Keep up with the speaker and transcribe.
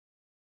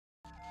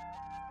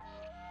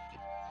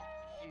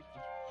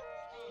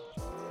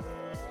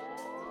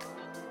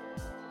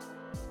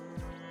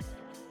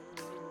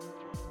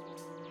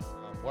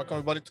Welcome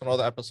everybody to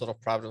another episode of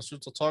Private and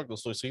Suits Talk.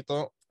 This is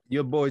Luisito,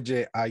 Your boy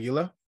Jay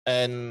Aguila.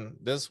 and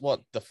this is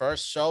the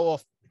first show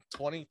of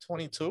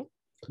 2022.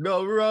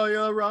 The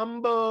Royal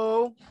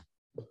Rumble.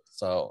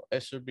 So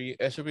it should be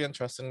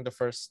interesting. The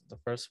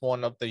first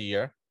one of the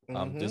year.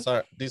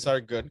 These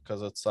are good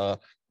because it's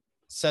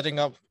setting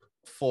up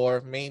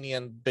for Mania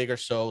and bigger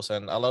shows,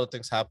 and a lot of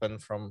things happen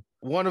from.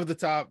 One of the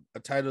top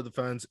title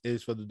defense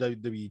is for the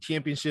WWE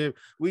Championship.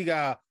 We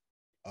got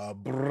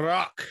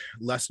Brock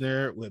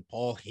Lesnar with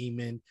Paul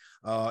Heyman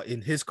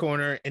in his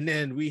corner, and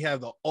then we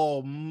have the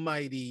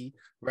almighty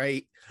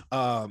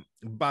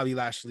Bobby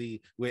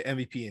Lashley with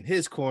MVP in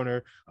his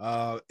corner.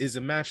 Is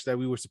a match that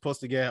we were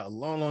supposed to get a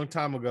long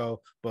time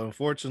ago, but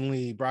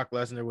unfortunately Brock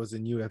Lesnar was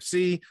in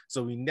UFC,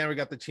 so we never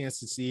got the chance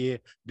to see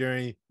it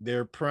during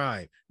their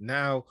prime.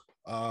 Now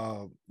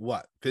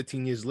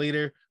 15 years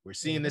later, we're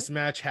seeing this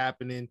match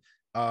happening.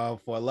 For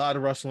a lot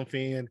of wrestling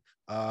fans,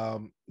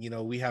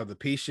 we have the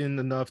patience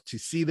enough to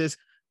see this,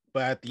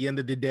 but at the end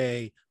of the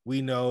day,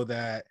 we know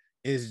that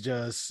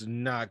it's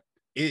not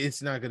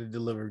going to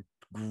deliver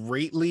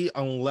greatly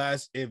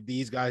unless if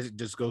these guys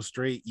just go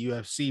straight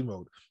UFC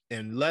mode.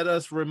 And let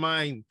us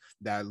remind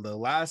that the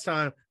last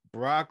time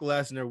Brock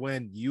Lesnar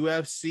went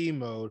UFC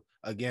mode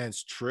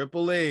against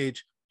Triple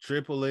H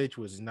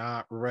was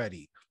not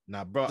ready.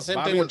 Now, the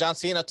same thing with John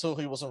Cena too.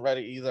 He wasn't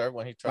ready either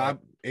when he tried.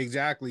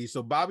 Exactly.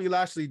 So Bobby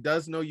Lashley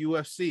does know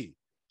UFC,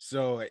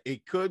 so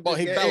it could. Well,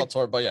 he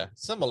Bellator, but yeah,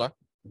 similar.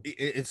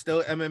 It's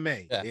still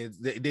MMA. Yeah.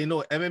 They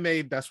know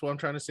MMA. That's what I'm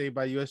trying to say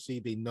by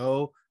UFC. They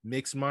know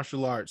mixed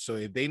martial arts. So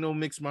if they know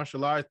mixed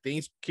martial arts,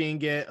 things can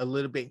get a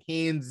little bit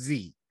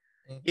handsy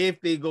if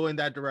they go in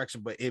that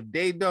direction. But if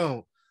they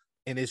don't,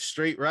 and it's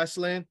straight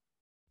wrestling,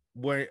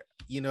 where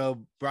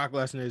Brock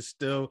Lesnar is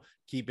still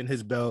keeping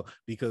his belt,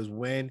 because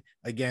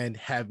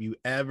have you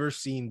ever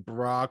seen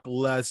Brock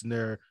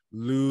Lesnar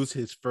lose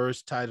his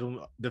first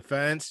title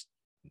defense?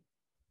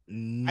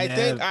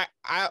 Never.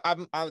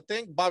 I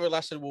think Bobby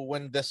Lashley will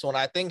win this one.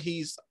 I think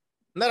he's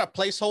not a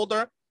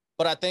placeholder,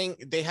 but I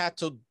think they had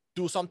to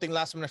do something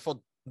last minute for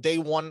day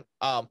one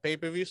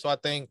pay-per-view. So I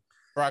think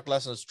Brock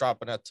Lesnar is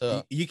dropping it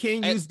to. You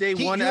can't use day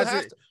one as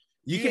a.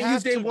 You can't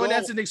use day one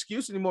as an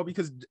excuse anymore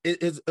because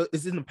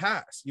it's in the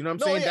past. You know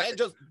what I'm saying?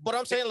 But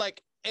I'm saying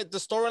the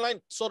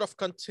storyline sort of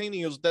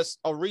continues. There's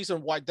a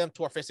reason why them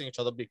two are facing each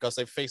other, because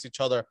they face each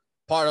other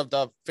part of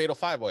the Fatal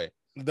 5-Way.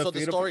 So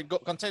the story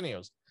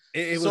continues.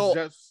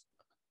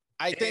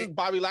 I think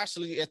Bobby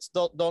Lashley, it's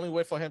the only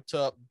way for him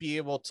to be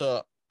able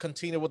to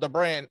continue with the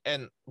brand.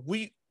 And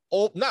we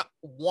not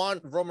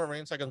want Roman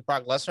Reigns against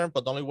Brock Lesnar,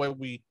 but the only way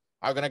we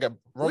are going to get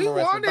Roman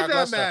Reigns with Brock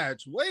Lesnar.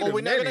 Match.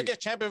 We're not going to get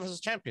champion versus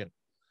champion.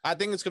 I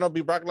think it's going to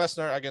be Brock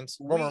Lesnar against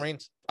Roman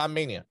Reigns at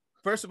Mania.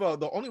 First of all,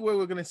 the only way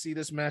we're going to see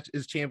this match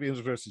is champions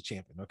versus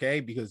champion,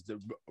 okay? Because the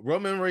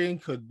Roman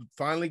Reigns could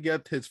finally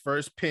get his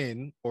first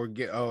pin or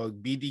get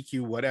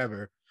BDQ,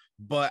 whatever,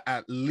 but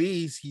at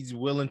least he's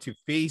willing to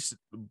face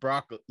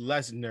Brock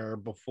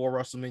Lesnar before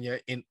WrestleMania,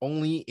 and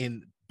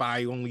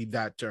by only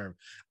that term.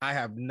 I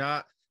have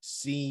not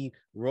seen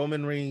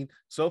Roman Reigns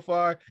so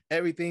far.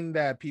 Everything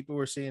that people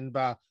were saying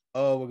about,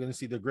 oh, we're going to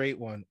see the great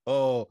one.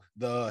 Oh,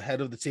 the head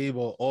of the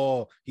table.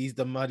 Oh, he's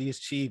the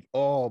mightiest chief.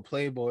 Oh,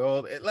 Playboy.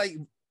 Oh,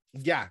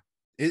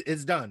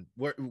 it's done.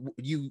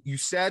 You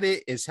said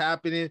it. It's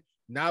happening.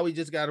 Now we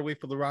just got to wait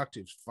for The Rock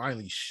to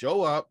finally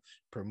show up,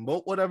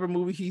 promote whatever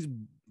movie he's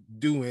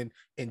doing,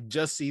 and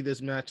just see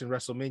this match in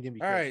WrestleMania.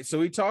 All right. So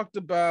we talked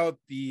about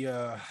the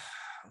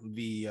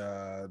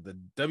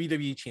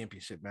WWE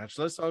Championship match.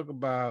 Let's talk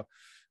about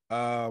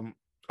a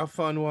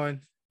fun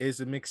one. Is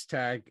a mixed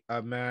tag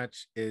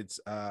match. It's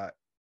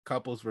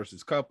couples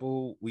versus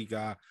couple. We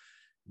got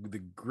the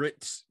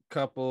Grits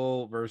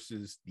couple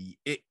versus the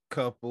It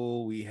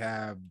couple. We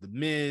have the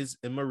Miz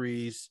and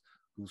Maurice,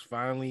 who's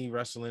finally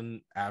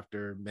wrestling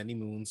after many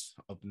moons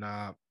of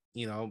not,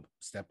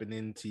 stepping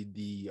into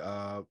the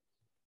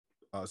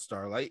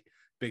Starlight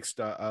big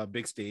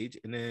stage.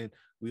 And then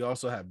we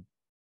also have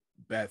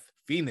Beth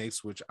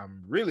Phoenix, which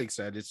I'm really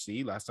excited to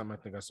see. Last time I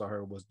think I saw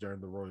her was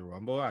during the Royal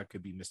Rumble. I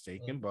could be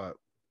mistaken, but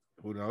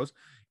who knows?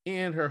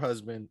 And her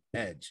husband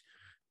Edge.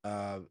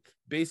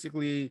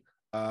 Basically,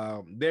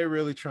 they're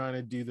really trying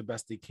to do the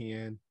best they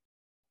can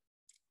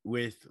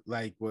with,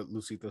 like what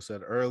Lucito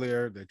said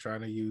earlier. They're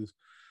trying to use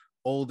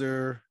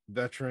older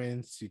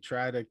veterans to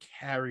try to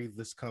carry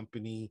this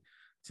company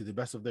to the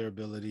best of their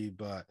ability.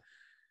 But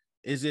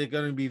is it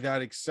going to be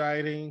that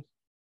exciting?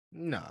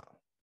 No.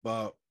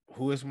 But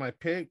who is my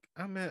pick?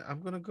 I'm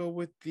going to go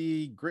with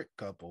the Grit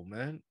couple,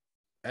 man.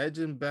 Edge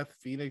and Beth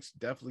Phoenix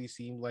definitely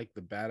seem like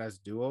the badass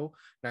duo.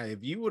 Now,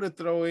 if you were to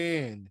throw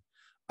in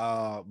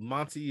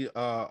Montez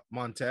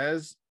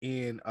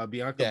and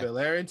Bianca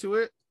Belair into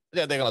it,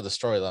 they're gonna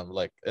destroy them.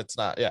 Like, it's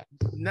not.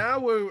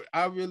 Now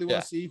I really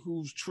want to see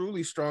who's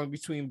truly strong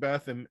between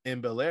Beth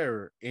and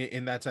Belair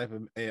in that type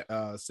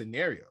of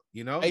scenario.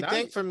 I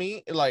think for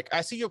me, like,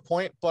 I see your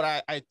point,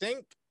 but I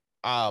think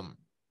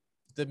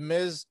the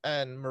Miz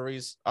and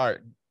Maurice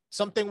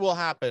something will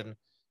happen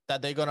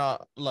that they're gonna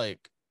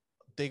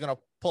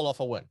pull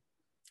off a win.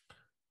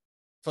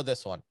 for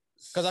this one.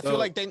 Because I feel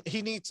like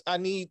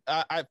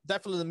I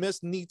definitely the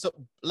Miz needs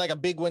a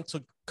big win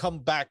to come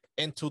back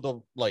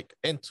into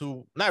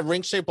into not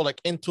ring shape, but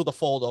like into the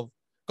fold of,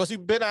 because he's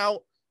been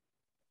out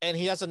and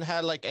he hasn't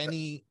had like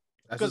any,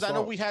 because I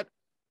know we had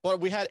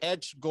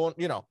Edge going,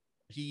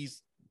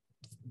 he's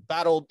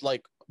battled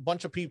like a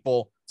bunch of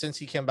people since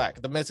he came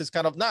back. The Miz is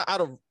kind of not out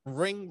of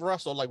ring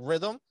rust or like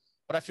rhythm,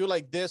 but I feel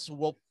like this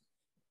will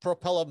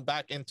propel him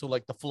back into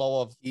like the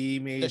flow of he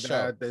made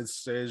that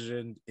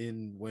decision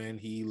in when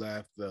he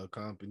left the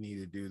company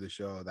to do the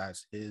show.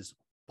 That's his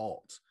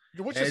fault,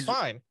 which is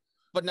fine.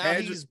 But now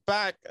he's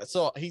back,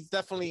 so he's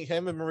definitely,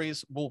 him and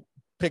Maurice will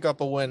pick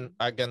up a win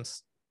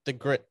against the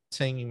Grit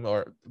team,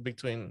 or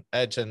between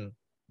Edge and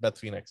Beth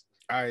Phoenix.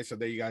 All right, so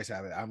there you guys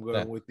have it. I'm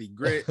going with the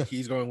Grit.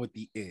 He's going with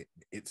the It.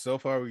 It's so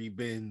far we've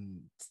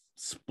been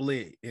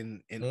split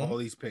in all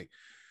these picks.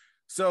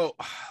 So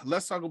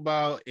let's talk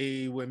about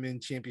a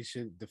women's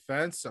championship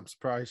defense. I'm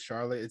surprised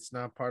Charlotte it's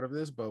not part of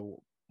this, but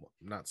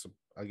not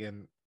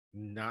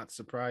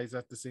surprised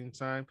at the same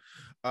time.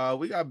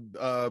 We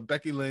got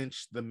Becky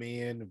Lynch, the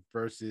man,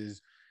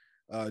 versus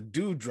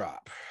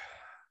Doudrop.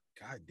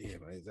 God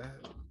damn, is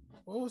that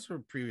what was her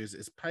previous?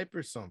 It's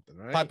Piper something,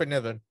 right? Piper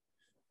Niven.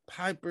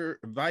 Piper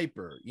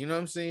Viper. You know what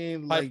I'm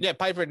saying?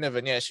 Piper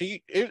Niven. Yeah,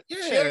 she had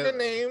the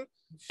name,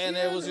 and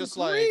it was just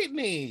great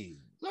name.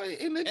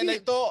 And they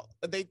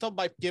thought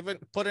by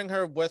putting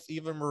her with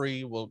Eva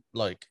Marie will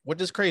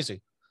which is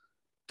crazy.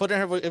 Putting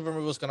her with Eva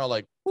Marie was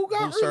gonna who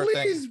got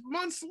released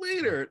months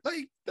later,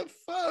 like the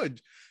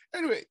fudge.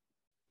 Anyway,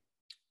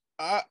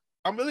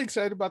 I'm really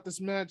excited about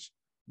this match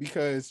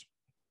because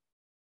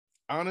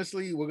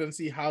honestly, we're gonna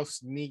see how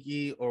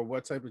sneaky or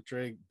what type of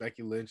trick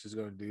Becky Lynch is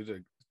gonna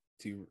do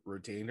to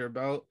retain her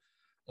belt.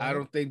 I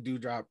don't think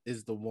Doudrop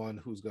is the one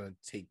who's gonna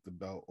take the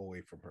belt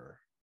away from her.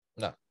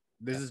 No.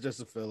 This is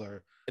just a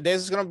filler.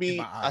 This is gonna be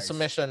a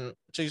submission.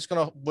 She's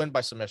gonna win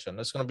by submission.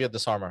 It's gonna be a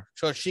disarmer.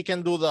 So she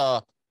can do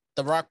the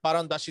rock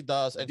bottom that she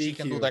does, and DQ. She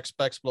can do the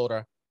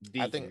exploder.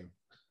 DQ. I think.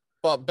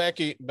 But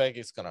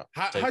Becky's gonna.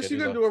 How's she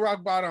gonna do a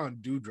rock bottom on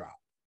Doudrop?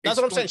 That's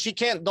what I'm saying. She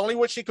can't. The only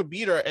way she could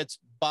beat her, it's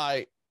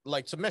by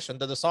submission,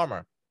 the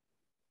disarmer.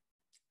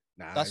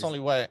 That's the only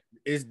way.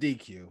 It's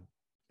DQ.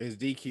 It's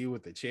DQ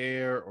with the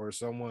chair, or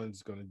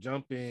someone's gonna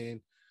jump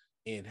in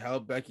and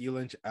help Becky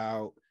Lynch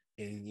out,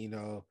 and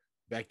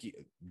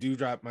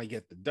Doudrop might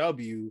get the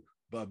W,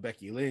 but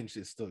Becky Lynch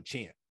is still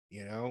champ.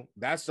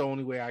 That's the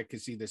only way I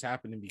could see this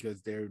happening,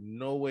 because there's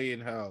no way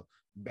in hell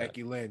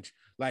Becky Lynch,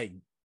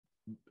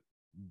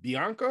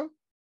 Bianca.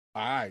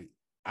 I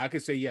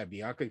could say,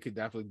 Bianca could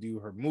definitely do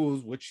her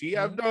moves, which she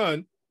have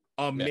done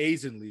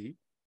amazingly,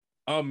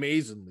 but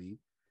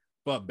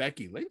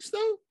Becky Lynch,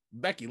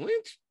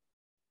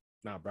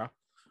 nah, bro.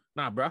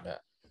 Yeah.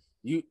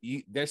 You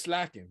they're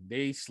slacking.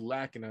 They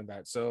slacking on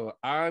that. So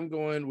I'm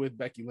going with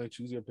Becky Lynch.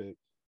 Who's your pick?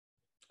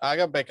 I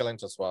got Becky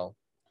Lynch as well.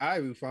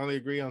 We finally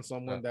agree on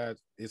someone that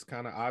is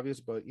kind of obvious,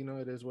 but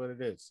it is what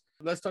it is.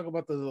 Let's talk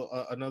about the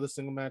another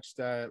single match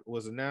that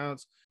was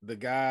announced. The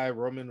guy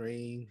Roman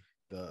Reigns,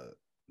 the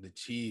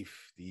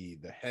chief, the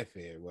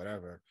Jefe,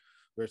 whatever,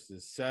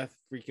 versus Seth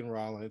freaking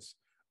Rollins.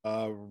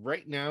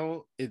 Right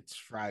now it's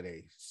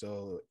Friday,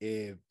 so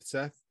if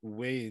Seth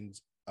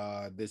wins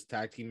this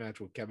tag team match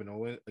with Kevin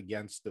Owens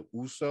against the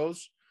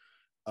Usos,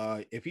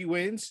 if he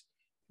wins,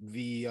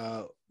 the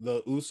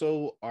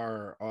Uso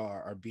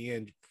are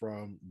banned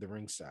from the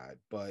ringside.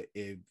 But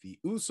if the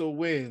Uso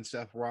wins,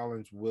 Seth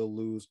Rollins will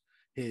lose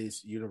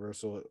his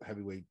Universal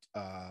Heavyweight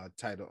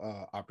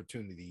title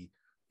opportunity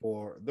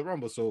for the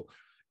Rumble. So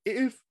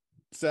if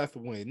Seth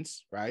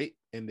wins, right,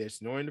 and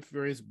there's no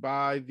interference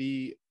by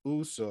the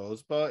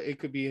Usos, but it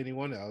could be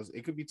anyone else.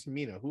 It could be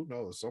Tamina. Who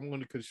knows?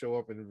 Someone could show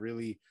up and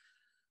really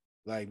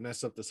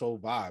mess up this whole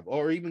vibe,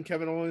 or even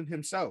Kevin Owens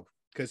himself,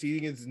 because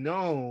he is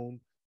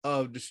known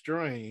of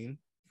destroying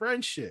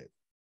friendship.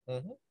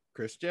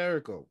 Chris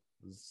Jericho,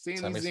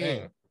 Sami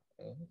Zayn.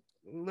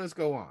 Let's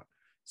go on.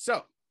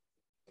 So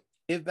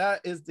if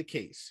that is the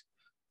case,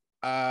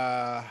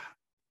 and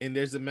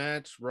there's a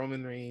match,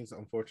 Roman Reigns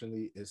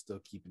unfortunately is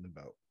still keeping the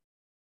belt.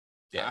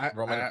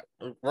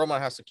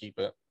 Roman has to keep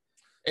it.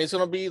 It's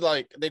gonna be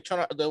he'll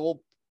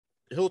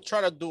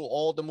try to do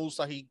all the moves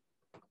that he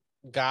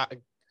got,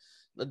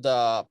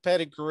 the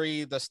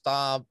pedigree, the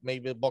stomp,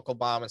 maybe buckle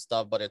bomb and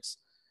stuff, but I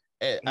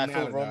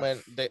feel Roman,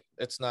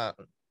 it's not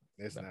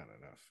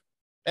enough.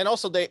 And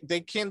also they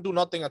can't do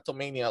nothing until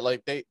Mania.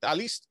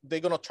 They're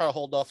gonna try to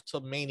hold off to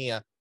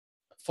Mania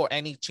for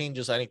any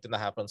changes or anything that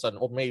happens,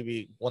 or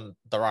maybe when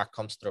The Rock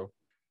comes through.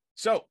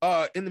 So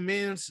in the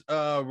men's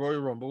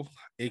Royal Rumble,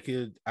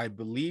 I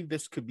believe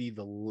this could be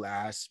the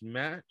last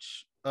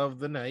match of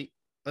the night.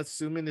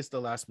 Assuming it's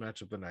the last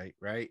match of the night,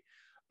 right?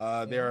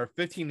 There are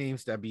 15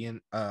 names that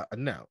being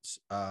announced.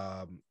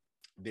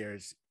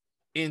 There's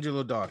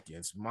Angelo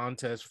Dawkins,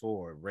 Montez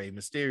Ford, Rey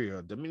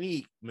Mysterio,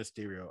 Dominic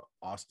Mysterio,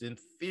 Austin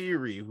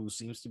Theory, who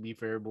seems to be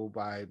favorable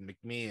by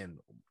McMahon.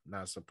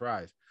 Not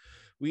surprised.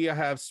 We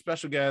have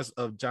special guests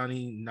of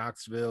Johnny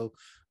Knoxville.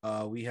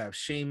 We have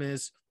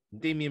Sheamus,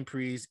 Damian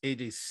Priest,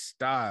 AJ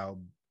Styles,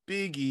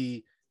 Big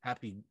E,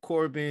 Happy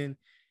Corbin,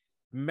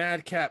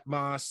 Madcap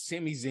Moss,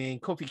 Sami Zayn,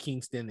 Kofi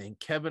Kingston, and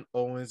Kevin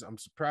Owens. I'm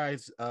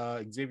surprised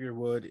Xavier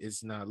Wood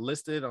is not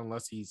listed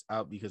unless he's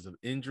out because of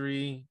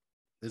injury.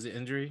 Is it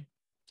injury?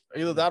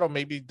 Either that or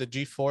maybe the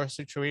G4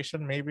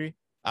 situation. Maybe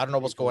I don't know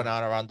what's going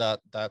on around that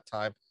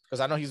time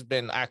because I know he's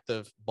been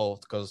active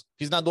both because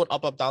he's not doing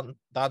up down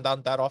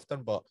that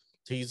often, but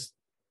he's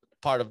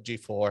part of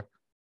G4.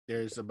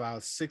 There's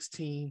about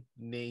 16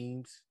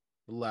 names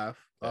left.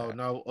 Yeah.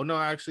 Oh no,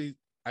 actually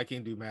I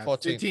can't do math.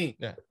 14. 15.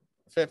 Yeah.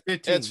 15.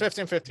 It's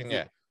 15.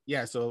 Yeah.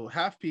 Yeah. So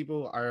half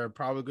people are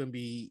probably going to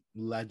be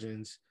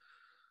legends.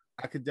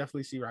 I could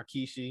definitely see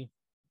Rikishi.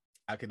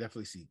 I could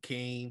definitely see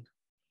Kane.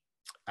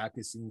 I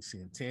could see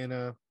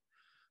Santana.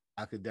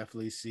 I could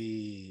definitely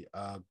see,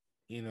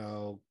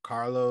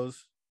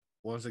 Carlos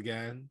once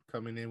again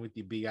coming in with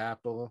the Big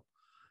Apple.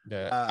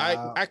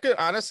 Yeah. I could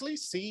honestly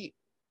see,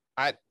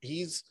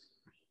 he's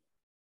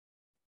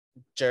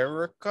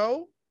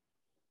Jericho.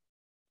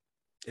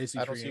 Is he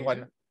I don't see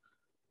why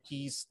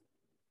he's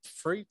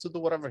free to do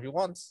whatever he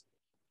wants.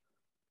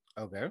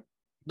 Okay.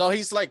 No,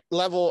 he's like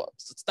level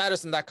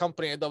status in that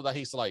company, though, that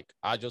he's like,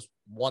 I just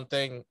one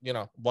thing,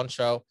 one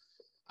show.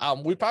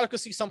 We probably could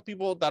see some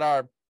people that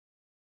are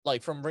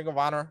like from Ring of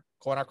Honor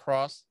going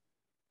across,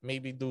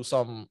 maybe do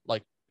some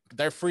like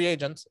they're free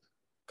agents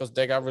because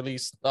they got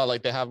released.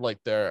 Like they have like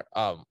their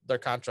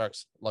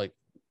contracts like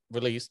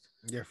released.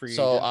 They're free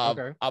so agents.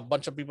 Okay. A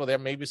bunch of people there,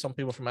 maybe some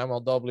people from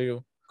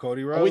MLW.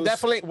 Cody Rhodes. We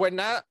definitely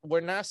we're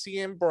not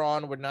seeing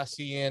Braun, we're not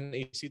seeing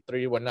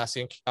EC3, we're not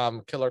seeing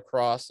Killer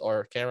Cross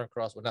or Karen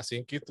Cross, we're not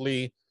seeing Keith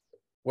Lee,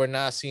 we're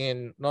not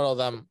seeing none of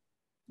them.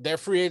 They're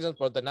free agents,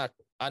 but they're not.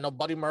 I know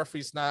Buddy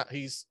Murphy's not.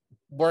 He's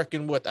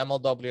working with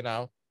MLW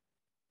now,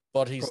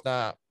 but he's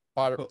not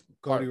part of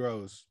Cody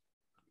Rhodes.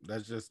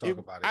 Let's just talk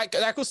about it.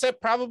 I could say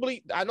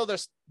probably. I know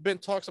there's been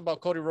talks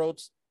about Cody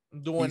Rhodes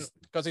doing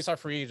because he's our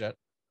free agent.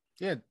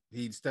 Yeah,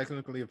 he's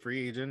technically a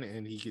free agent,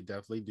 and he could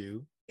definitely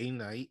do a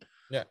night.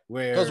 Yeah,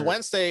 where because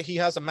Wednesday he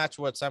has a match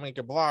with Sammy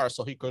Guevara,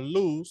 so he could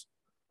lose,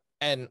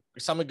 and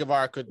Sammy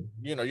Guevara could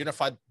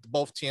unify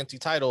both TNT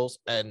titles,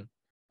 and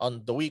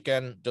on the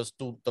weekend just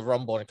do the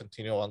Rumble and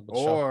continue on. With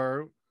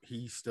or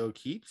he still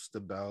keeps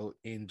the belt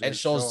and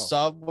shows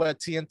up with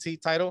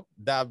TNT title.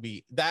 That'd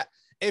be that.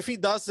 If he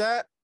does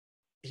that,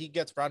 he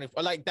gets brownie.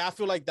 Like that, I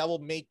feel like that will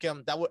make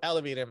him. That will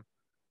elevate him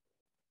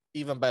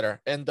even better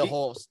in the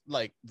whole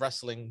like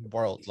wrestling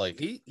world. Like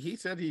he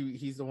said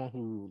he's the one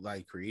who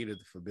like created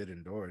the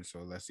Forbidden Door. So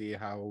let's see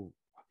how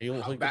he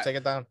can take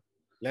it down.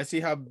 Let's see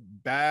how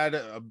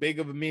big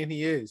of a man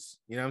he is.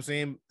 You know what I'm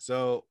saying?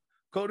 So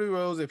Cody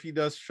Rhodes, if he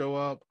does show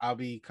up, I'll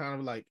be kind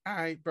of like, all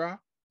right, bro,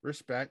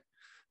 respect.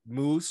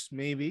 Moose,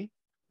 maybe.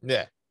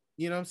 Yeah.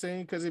 You know what I'm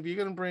saying? Because if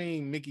you're gonna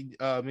bring Mickey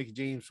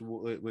James,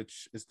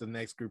 which is the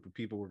next group of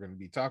people we're gonna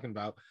be talking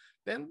about,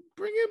 then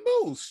bring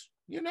in Moose.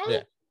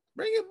 Yeah.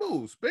 Bring in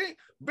Moose.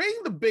 Bring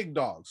the big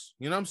dogs.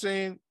 You know what I'm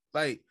saying?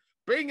 Like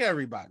bring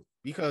everybody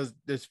because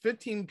there's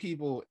 15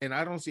 people, and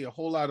I don't see a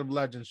whole lot of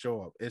legends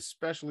show up,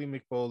 especially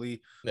Mick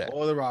Foley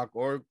or The Rock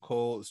or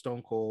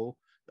Stone Cold.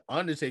 The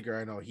Undertaker,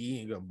 I know he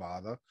ain't gonna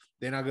bother.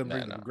 They're not gonna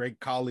bring the Great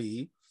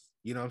Khali.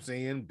 You know what I'm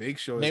saying? Big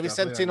Show. Maybe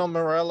Santino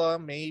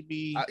Marella,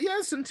 maybe.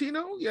 Yeah,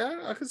 Santino. Yeah,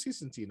 I could see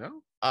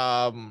Santino.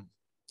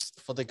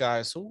 For the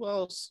guys, who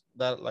else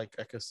that like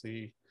I could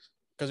see?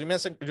 Because you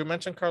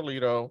mentioned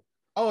Carlito.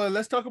 Oh, and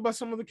let's talk about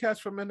some of the cats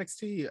from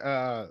NXT.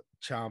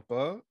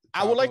 Ciampa.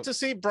 I would like to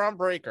see Braun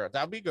Breaker.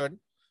 That'd be good.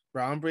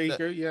 Braun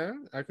Breaker, yeah,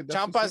 I could.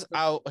 Ciampa's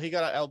out. He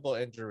got an elbow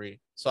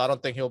injury, so I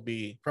don't think he'll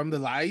be from the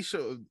live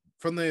show.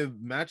 From the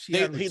match,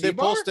 they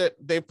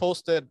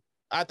posted.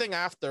 I think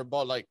after,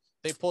 but like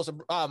they posted.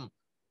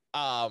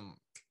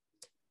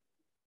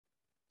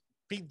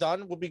 Pete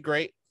Dunne would be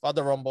great for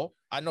the Rumble.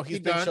 I know he's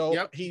been show.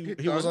 Yep, he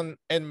was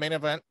in main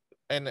event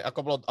and a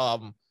couple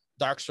of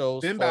dark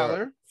shows. Finn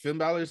Balor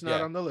is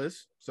not on the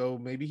list, so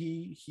maybe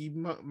he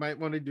might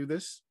want to do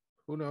this.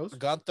 Who knows?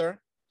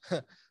 Gunther,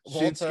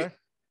 Walter.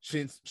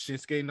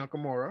 Shinsuke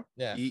Nakamura.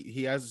 Yeah,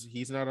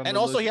 he's not on. And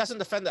also, he hasn't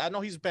defended. I know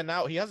he's been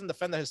out. He hasn't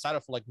defended his title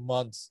for like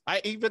months.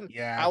 I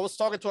was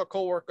talking to a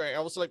coworker.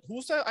 I was like,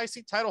 "Who's that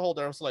IC title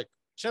holder?" I was like,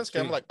 "Shinsuke."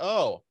 I'm like,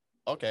 "Oh,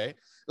 okay."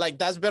 Like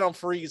that's been on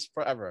freeze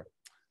forever.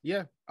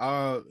 Yeah.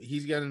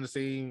 He's getting the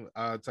same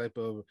type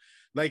of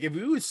like if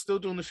we were still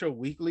doing the show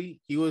weekly,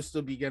 he would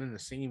still be getting the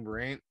same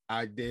rant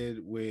I did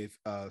with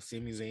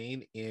Sami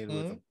Zayn and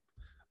with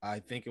I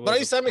think it was. But at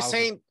least Sami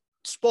Zayn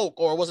spoke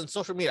or was in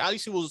social media. At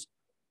least he was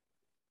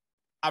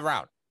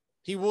around.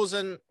 He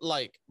wasn't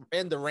like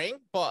in the ring,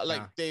 but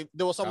like there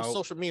was some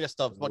social media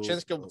stuff. But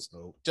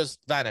Shinsuke just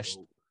vanished.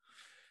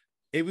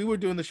 If we were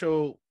doing the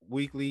show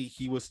weekly,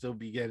 he would still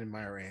be getting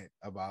my rant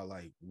about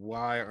like,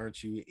 why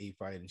aren't you a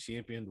fighting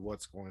champion?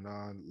 What's going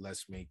on?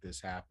 Let's make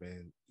this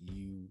happen.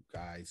 You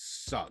guys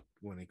suck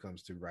when it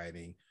comes to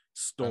writing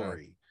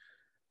story.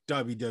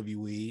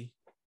 WWE,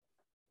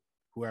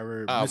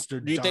 whoever,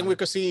 Mr. Do you think we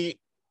could see?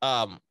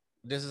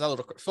 This is a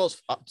little.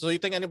 So you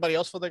think anybody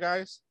else for the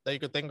guys that you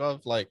could think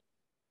of? Like,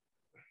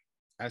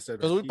 I said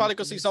because we probably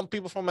could see Rikishi. some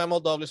people from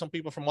MLW, some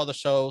people from other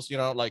shows. You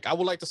know, like I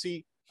would like to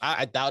see.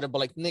 I doubt it, but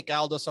like Nick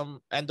Aldo, some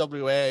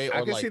NWA,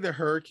 I or can see like the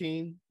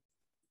Hurricane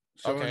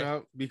showing okay,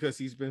 up because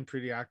he's been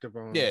pretty active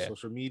on yeah,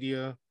 social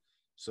media.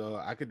 So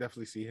I could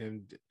definitely see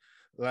him.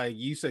 Like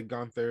you said,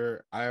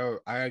 Gunther. I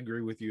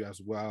agree with you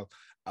as well.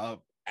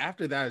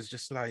 After that, it's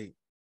just like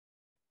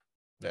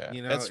yeah.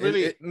 you know, It's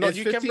really no. it's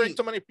You can't bring 15.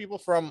 too many people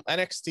from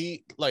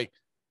NXT. Like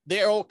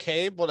they're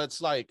okay, but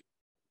it's like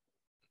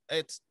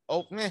it's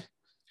oh meh.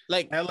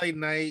 Like LA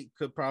Knight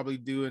could probably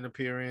do an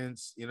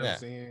appearance. You know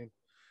what I'm yeah, saying?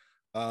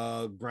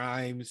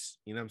 Grimes.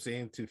 You know what I'm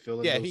saying, to fill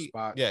in yeah. those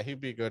spots.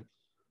 He'd be good.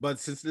 But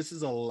since this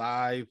is uh,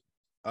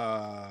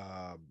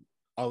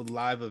 a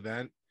live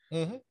event,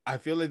 Mm-hmm. I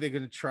feel like they're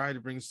gonna try to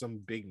bring some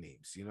big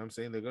names. You know what I'm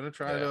saying? They're gonna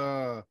try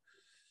Yeah,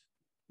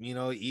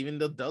 to, even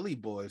the Dudley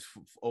Boys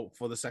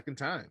for the second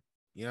time.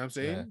 You know what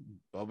I'm yeah, saying?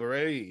 Bubba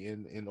Ray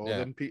and all yeah.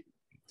 them people.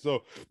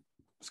 So,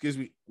 excuse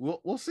me.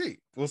 We'll see.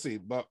 We'll see.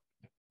 But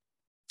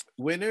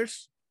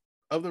winners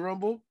of the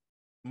Rumble,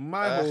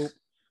 my Uh, hope,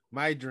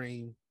 my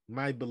dream,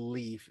 my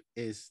belief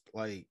is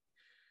like,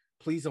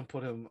 please don't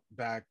put him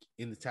back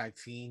in the tag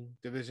team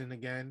division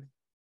again.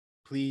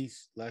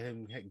 Please let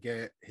him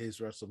get his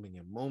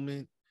WrestleMania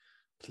moment.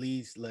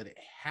 Please let it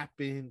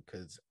happen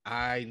because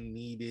I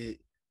need it,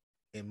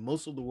 and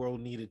most of the world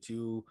needed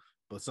to,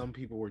 but some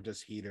people were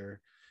just heater.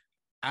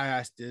 I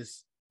asked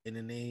this in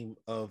the name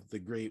of the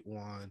great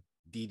one,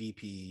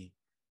 DDP,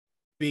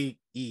 Big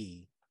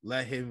E.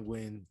 Let him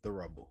win the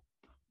Rumble.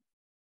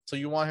 so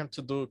you want him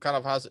to do kind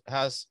of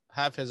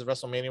have his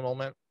WrestleMania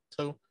moment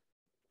too?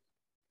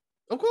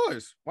 Of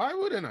course. Why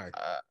wouldn't I?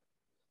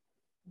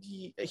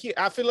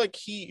 I feel like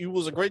he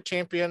was a great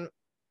champion.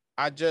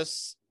 I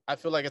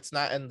feel like it's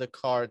not in the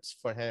cards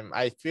for him.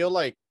 I feel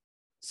like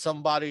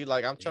somebody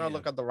like I'm trying to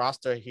look Damn. at the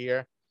roster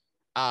here.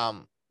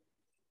 Um,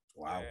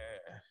 Wow.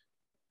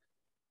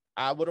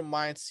 I wouldn't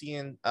mind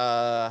seeing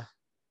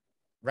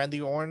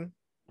Randy Orton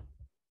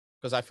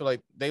because I feel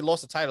like they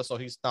lost the title, so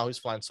he's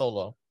flying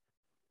solo.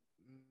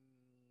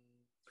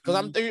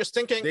 Because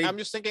They I'm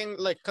just thinking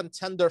like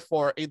contender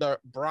for either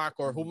Brock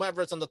or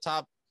whomever's on the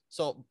top.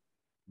 So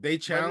they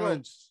Randy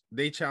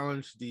Orton,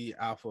 challenged the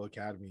Alpha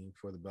Academy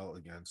for the belt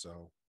again.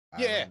 So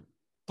I yeah, don't.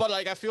 but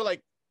like I feel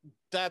like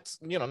that's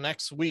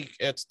next week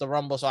it's the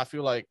Rumble, so I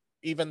feel like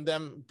even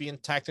them being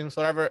tag teams,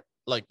 whatever,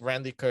 like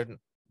Randy could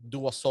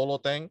do a solo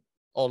thing,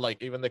 or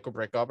like even they could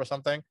break up or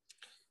something.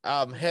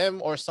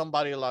 Him or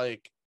somebody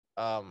like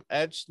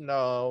Edge,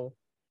 no.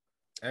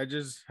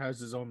 Edges has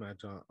his own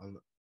match on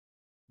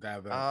that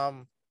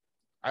event.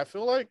 I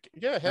feel like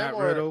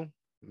him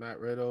Matt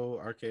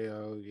Riddle,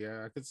 RKO.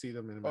 Yeah, I could see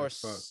them in a or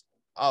match. Fuck.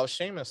 oh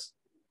Sheamus,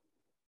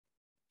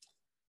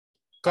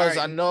 All because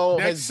right, I know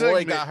next his boy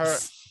segment. got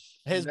hurt.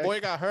 His Next, boy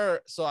got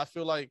hurt, so I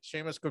feel like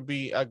Sheamus could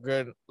be a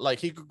good like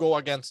he could go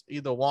against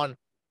either one,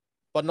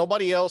 but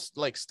nobody else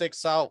like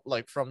sticks out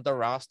like from the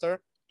roster,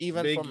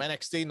 even from big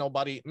NXT.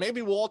 Nobody,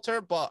 maybe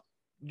Walter, but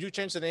you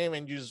change the name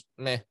and you just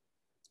meh,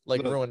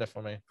 like look ruined it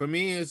for me. for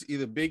me. It's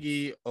either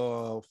Biggie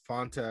or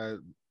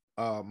Montez.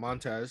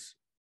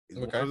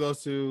 One Okay. of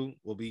those two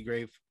will be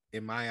great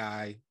in my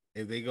eye.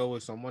 If they go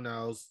with someone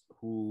else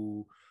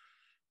who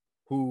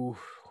who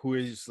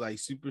is like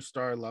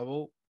superstar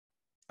level,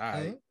 all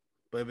right. Mm-hmm.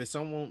 But if it's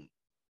someone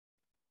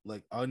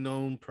like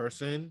unknown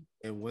person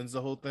and wins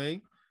the whole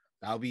thing,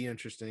 that'll be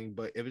interesting.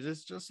 But if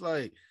it's just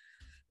like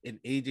an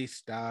AJ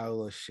Style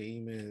or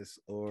Sheamus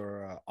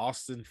or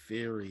Austin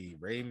Theory,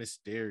 Rey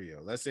Mysterio,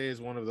 let's say it's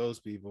one of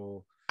those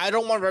people. I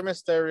don't want Rey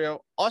Mysterio.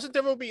 Austin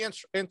Theory will be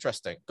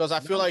interesting because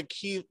I feel No, like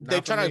they're not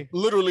for trying to me.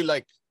 literally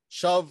like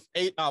shove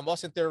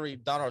Austin Theory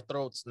down our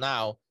throats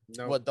now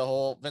No, with the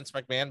whole Vince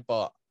McMahon.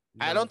 But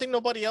I no, don't think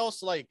nobody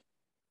else like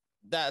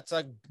that's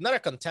a not a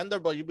contender,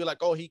 but you'd be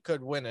like, oh, he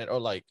could win it, or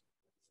like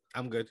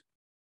I'm good.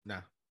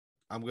 Nah,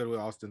 I'm good with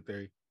Austin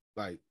Theory.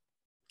 Like,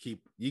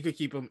 you could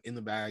keep him in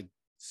the bag,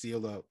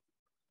 sealed up.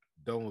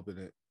 Don't open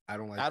it. I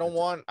don't like that. I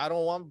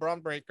don't want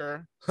Braun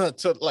Breaker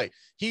to like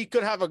he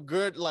could have a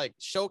good like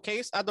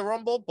showcase at the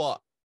Rumble, but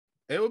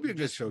It would be a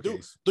good just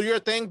showcase. do your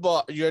thing,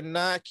 but you're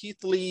not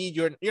Keith Lee.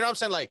 You know what I'm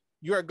saying? Like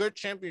you're a good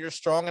champion, you're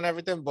strong and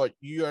everything, but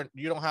you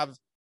don't have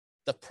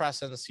the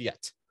presence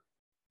yet.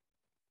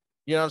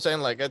 You know what I'm saying?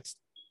 Like it's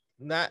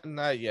not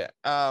yet.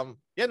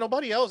 Yeah,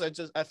 nobody else. It's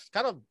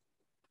kind of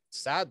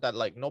sad that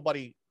like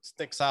nobody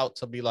sticks out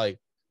to be like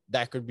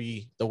that could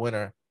be the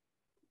winner.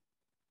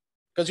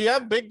 Because you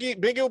have Biggie.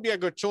 Biggie will be a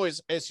good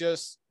choice. It's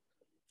just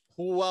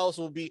who else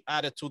will be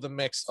added to the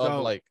mix of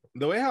So like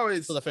the way how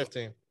it's to the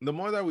 15. the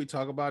more that we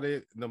talk about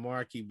it, the more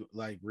I keep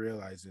like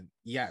realizing,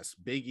 yes,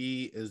 Big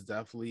E is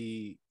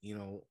definitely,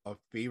 a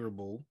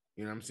favorable,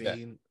 you know what I'm Yeah.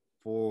 saying,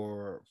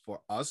 for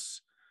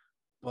us,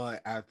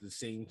 but at the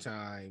same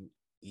time,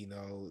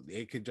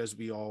 it could just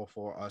be all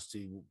for us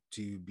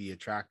to be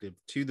attractive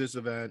to this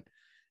event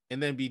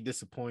and then be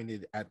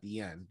disappointed at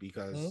the end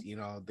because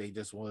they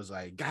just was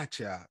like,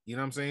 gotcha, you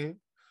know what I'm saying?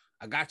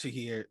 I got you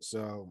here.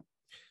 So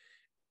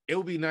it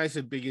would be nice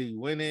if Biggie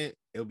win it.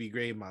 It would be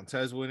great if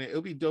Montez win it. It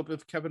would be dope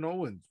if Kevin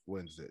Owens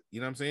wins it.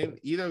 You know what I'm saying?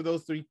 Either of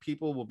those three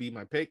people will be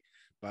my pick.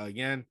 But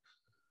again,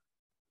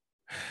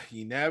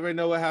 you never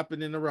know what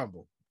happened in the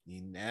Rumble.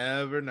 You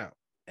never know.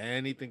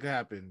 Anything could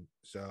happen.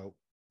 So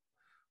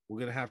we're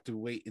gonna have to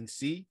wait and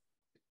see.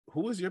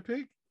 Who was your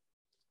pick?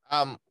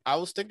 I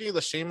was thinking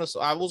the Sheamus.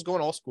 I was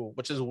going old school,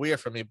 which is weird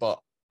for me, but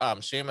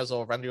Sheamus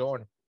or Randy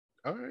Orton.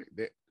 All right.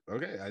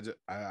 Okay.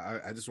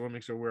 I just want to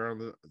make sure we're on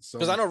the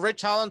because I know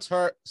Rich Allen's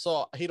hurt,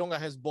 so he don't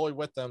got his boy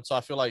with him. So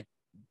I feel like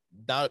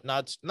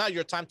not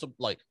your time to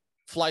like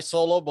fly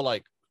solo, but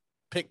like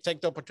take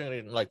the opportunity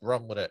and like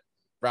run with it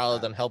rather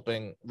than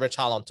helping Rich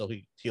Allen until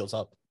he heals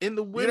up. In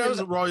the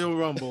Women's Royal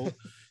Rumble,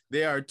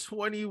 there are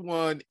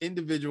 21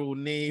 individual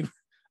names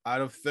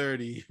out of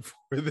 30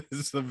 for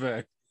this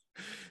event.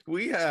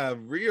 We have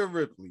Rhea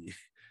Ripley,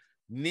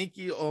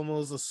 Nikki,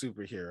 almost a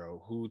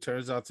superhero, who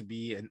turns out to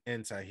be an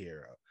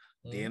anti-hero.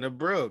 Dana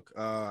Brooke,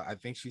 I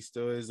think she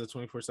still is the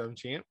 24/7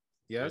 champ.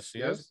 Yes.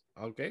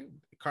 Okay.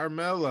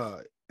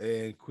 Carmella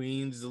and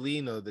Queen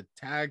Zelina, the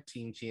tag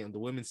team champ, the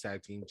women's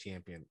tag team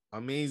champion.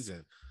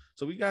 Amazing.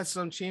 So we got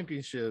some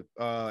championship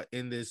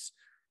in this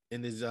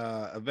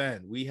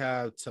event. We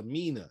have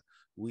Tamina.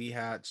 We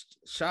had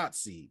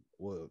Shotzi,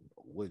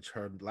 which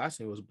her last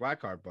name was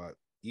Blackheart, but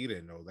you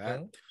didn't know that.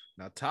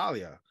 Mm-hmm.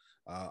 Natalia,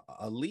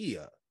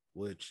 Aaliyah,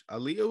 which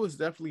Aaliyah was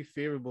definitely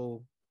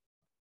favorable,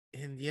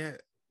 and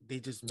yet they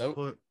just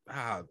put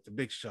the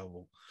big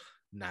shovel.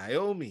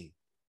 Naomi,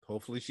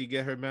 hopefully she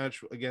get her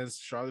match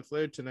against Charlotte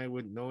Flair tonight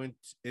with no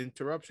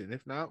interruption.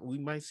 If not, we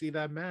might see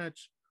that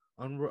match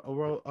on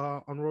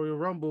Royal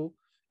Rumble.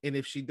 And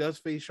if she does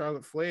face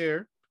Charlotte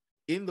Flair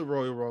in the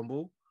Royal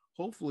Rumble,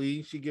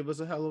 hopefully she give us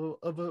a hell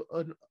of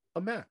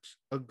a match,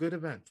 a good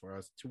event for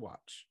us to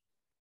watch.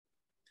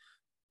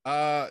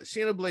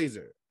 Shayna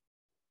Baszler.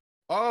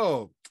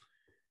 Oh,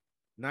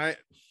 no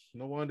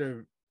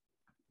wonder.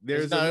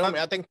 There's Naomi.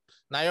 I think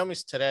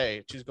Naomi's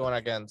today. She's going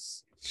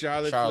against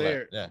Charlotte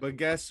Flair. Yeah. But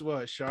guess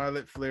what?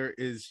 Charlotte Flair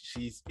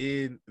she's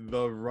in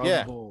the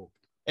Rumble.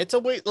 Yeah. It's a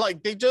way,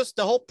 like the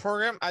whole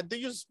program.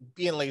 They just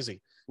being lazy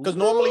because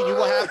normally you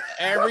will have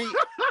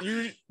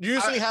you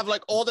usually have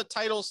like all the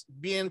titles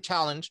being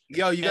challenged.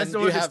 Yo, you guys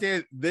don't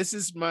understand. This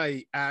is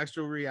my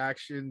actual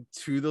reaction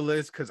to the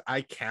list because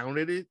I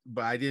counted it,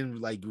 but I didn't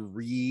like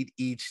read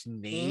each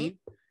name.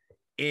 Mm-hmm.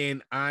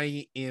 And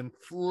I am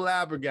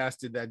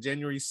flabbergasted that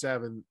January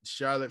 7th,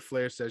 Charlotte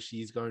Flair says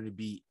she's going to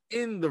be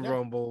in the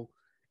Rumble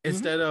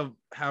instead of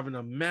having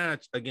a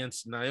match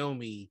against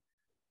Naomi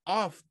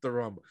off the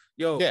Rumble.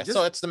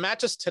 So it's the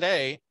matches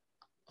today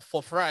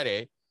for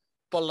Friday,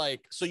 but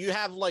like, so you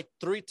have like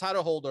 3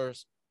 title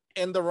holders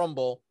in the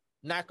Rumble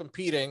not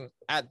competing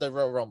at the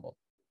Royal Rumble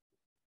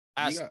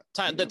as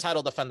the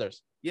title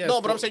defenders. Yeah,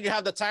 but I'm saying you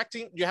have the tag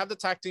team, you have the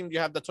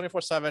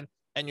 24/7.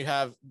 And you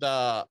have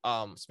the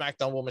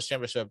SmackDown Women's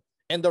Championship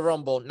in the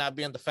Rumble not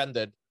being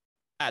defended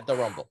at the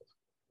Rumble.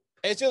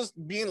 It's just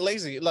being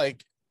lazy.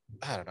 Like,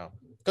 I don't know.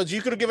 Because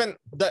you could have given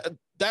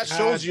that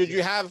shows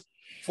you have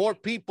 4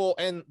 people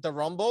in the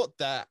Rumble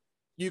that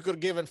you could have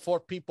given 4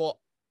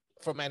 people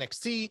from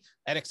NXT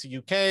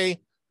UK,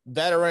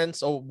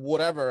 veterans or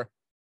whatever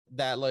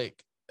that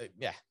like,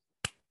 yeah.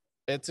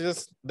 It's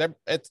just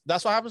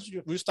that's what happens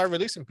when you start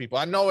releasing people.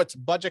 I know it's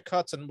budget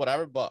cuts and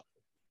whatever, but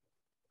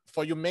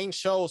for your main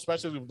show,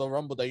 especially with the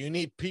Rumble, that you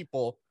need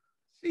people,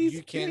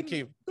 you can't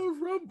keep the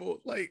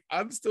Rumble. Like,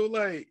 I'm still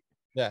like,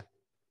 yeah.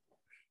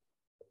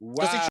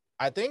 Wow.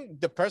 I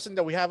think the person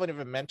that we haven't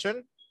even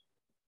mentioned,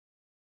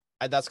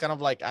 that's kind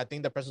of like, I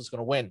think the person's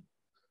gonna win,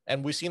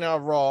 and we've seen it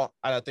on Raw,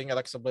 and I think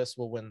Alexa Bliss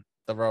will win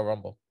the Royal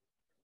Rumble.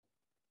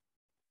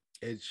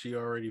 Is she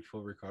already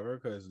full recover?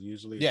 Because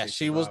usually,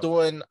 she was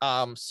doing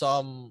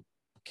some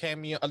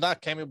cameo,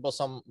 not cameo, but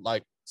some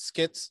like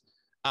skits.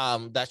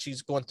 That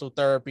she's going through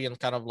therapy and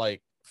kind of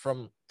like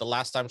from the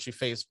last time she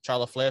faced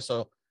Charlotte Flair,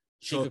 so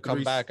she could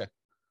come back.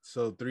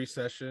 So 3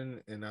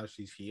 sessions and now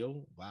she's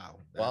healed. Wow,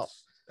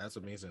 that's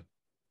amazing.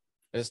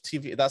 It's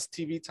TV. That's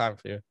TV time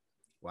for you.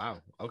 Wow.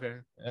 Okay.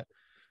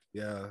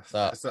 Yeah.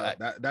 So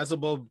that's a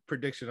bold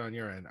prediction on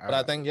your end. But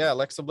I think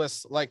Alexa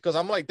Bliss, like, because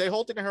I'm like they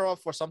holding her up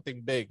for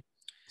something big,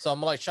 so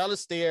I'm like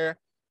Charlotte's there,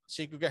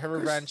 she could get her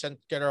revenge and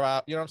get her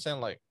out. You know what I'm saying?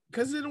 Like,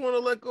 because they didn't want to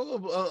let go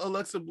of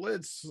Alexa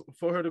Bliss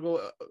for her to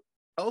go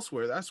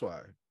elsewhere. That's why.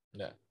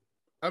 Yeah.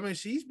 I mean,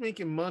 she's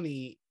making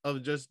money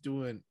of just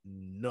doing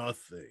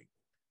nothing.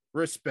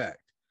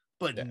 Respect,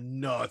 but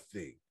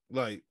nothing.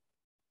 Like,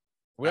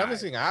 we haven't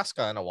seen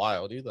Asuka in a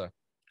while either.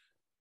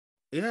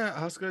 Yeah,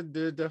 Asuka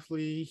did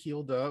definitely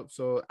healed up.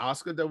 So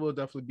Asuka, that will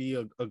definitely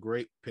be a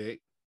great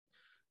pick.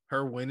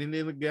 Her winning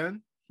it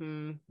again,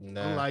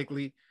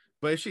 unlikely.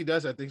 But if she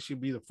does, I think she'll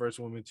be the first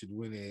woman to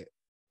win it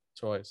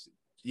twice.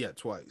 Yeah,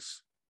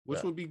 twice,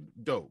 which would be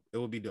dope. It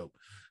would be dope.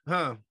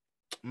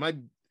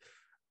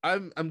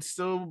 I'm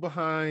still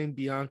behind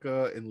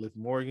Bianca and Liv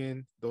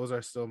Morgan. Those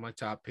are still my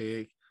top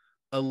pick.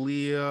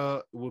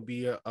 Aaliyah would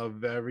be a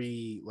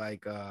very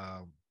like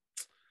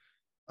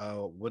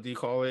what do you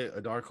call it?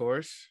 A dark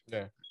horse.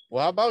 Yeah.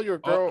 Well, how about your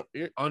girl,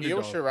 Io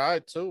underdog.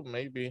 Shirai too?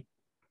 Maybe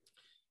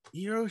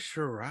Io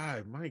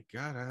Shirai, my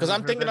God, I because haven't I'm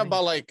heard thinking that name.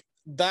 about like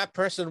that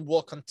person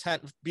will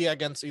content be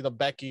against either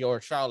Becky or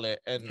Charlotte,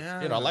 and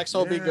Alexa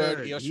will be good,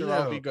 Io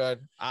Shirai will be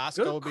good, Asuka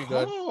Good will be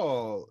good.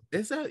 call.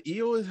 Is that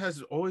Io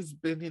has always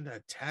been in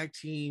that tag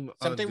team?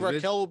 Same thing,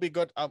 Raquel will be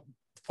good.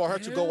 For her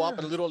to go up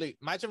and literally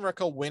imagine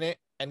Raquel win it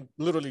and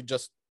literally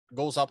just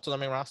goes up to the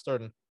main roster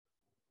and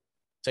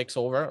takes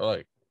over.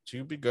 Like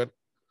she'd be good.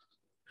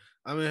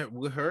 I mean,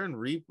 with her and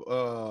with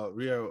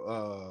Rhea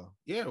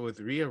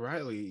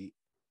Ripley.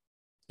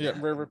 Yeah,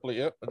 Rhea Ripley.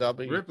 Yep, that'll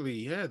be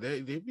Ripley. Yeah,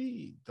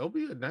 they'll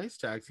be a nice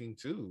tag team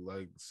too,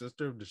 like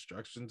Sister of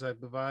Destruction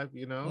type of vibe,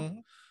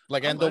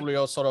 like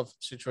NWO sort of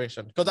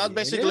situation. Because that's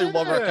basically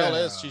what Raquel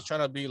is. She's trying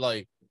to be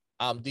like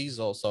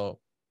Diesel. So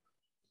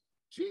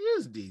she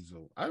is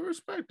Diesel. I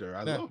respect her.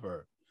 I love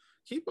her.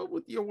 Keep up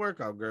with your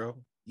workout,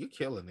 girl. You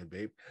killing it,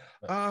 babe.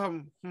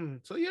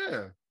 So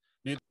yeah.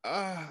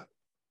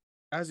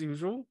 As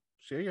usual,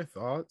 share your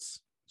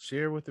thoughts,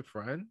 share with a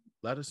friend,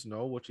 let us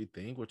know what you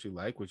think, what you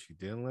like, what you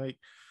didn't like.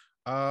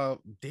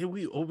 Did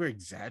we over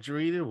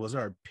exaggerate it? Was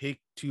our pick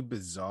too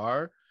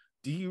bizarre?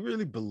 Do you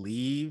really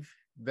believe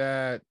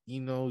that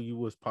you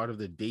was part of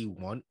the day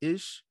one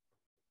ish?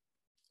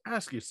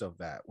 Ask yourself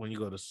that when you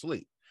go to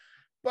sleep.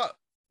 But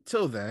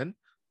till then,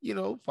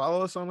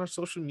 follow us on our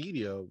social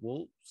media.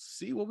 We'll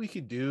see what we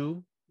could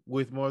do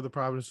with more of the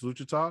Providence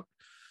Lucha Talk.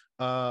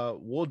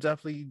 We'll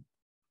definitely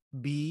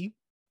be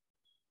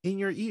in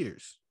your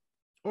ears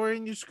or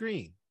in your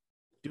screen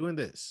doing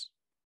this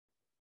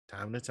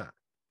time to time.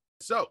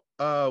 So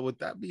with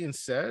that being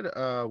said,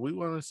 we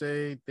want to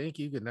say thank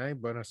you, good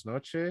night, buenas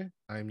noches.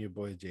 I'm your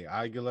boy Jay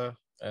Aguila,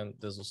 and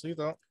this will see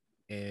though,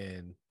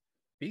 and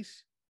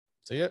peace.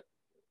 See ya.